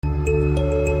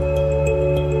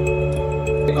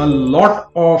a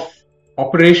lot of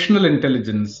operational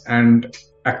intelligence and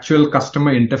actual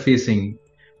customer interfacing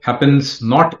happens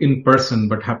not in person,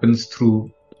 but happens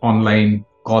through online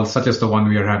calls, such as the one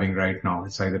we are having right now.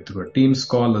 It's either through a Teams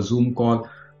call, a Zoom call,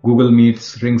 Google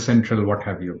Meets, Ring Central, what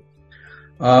have you.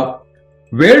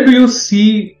 Where do you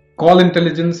see call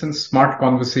intelligence and smart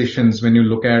conversations when you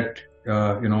look at,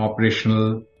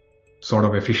 operational sort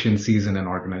of efficiencies in an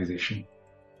organization?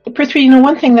 Prithvi,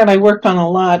 one thing that I worked on a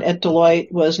lot at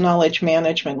Deloitte was knowledge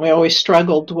management. We always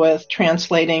struggled with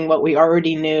translating what we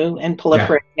already knew and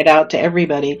proliferating it out to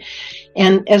everybody.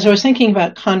 And as I was thinking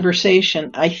about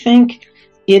conversation, I think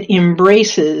it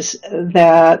embraces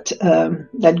that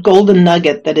golden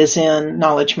nugget that is in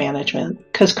knowledge management,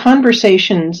 because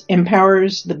conversations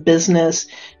empowers the business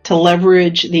to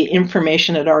leverage the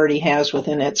information it already has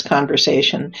within its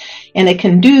conversation. And it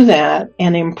can do that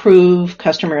and improve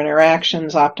customer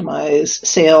interactions, optimize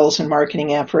sales and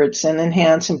marketing efforts, and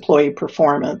enhance employee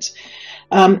performance.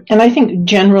 And I think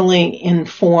generally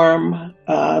inform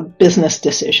business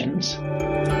decisions.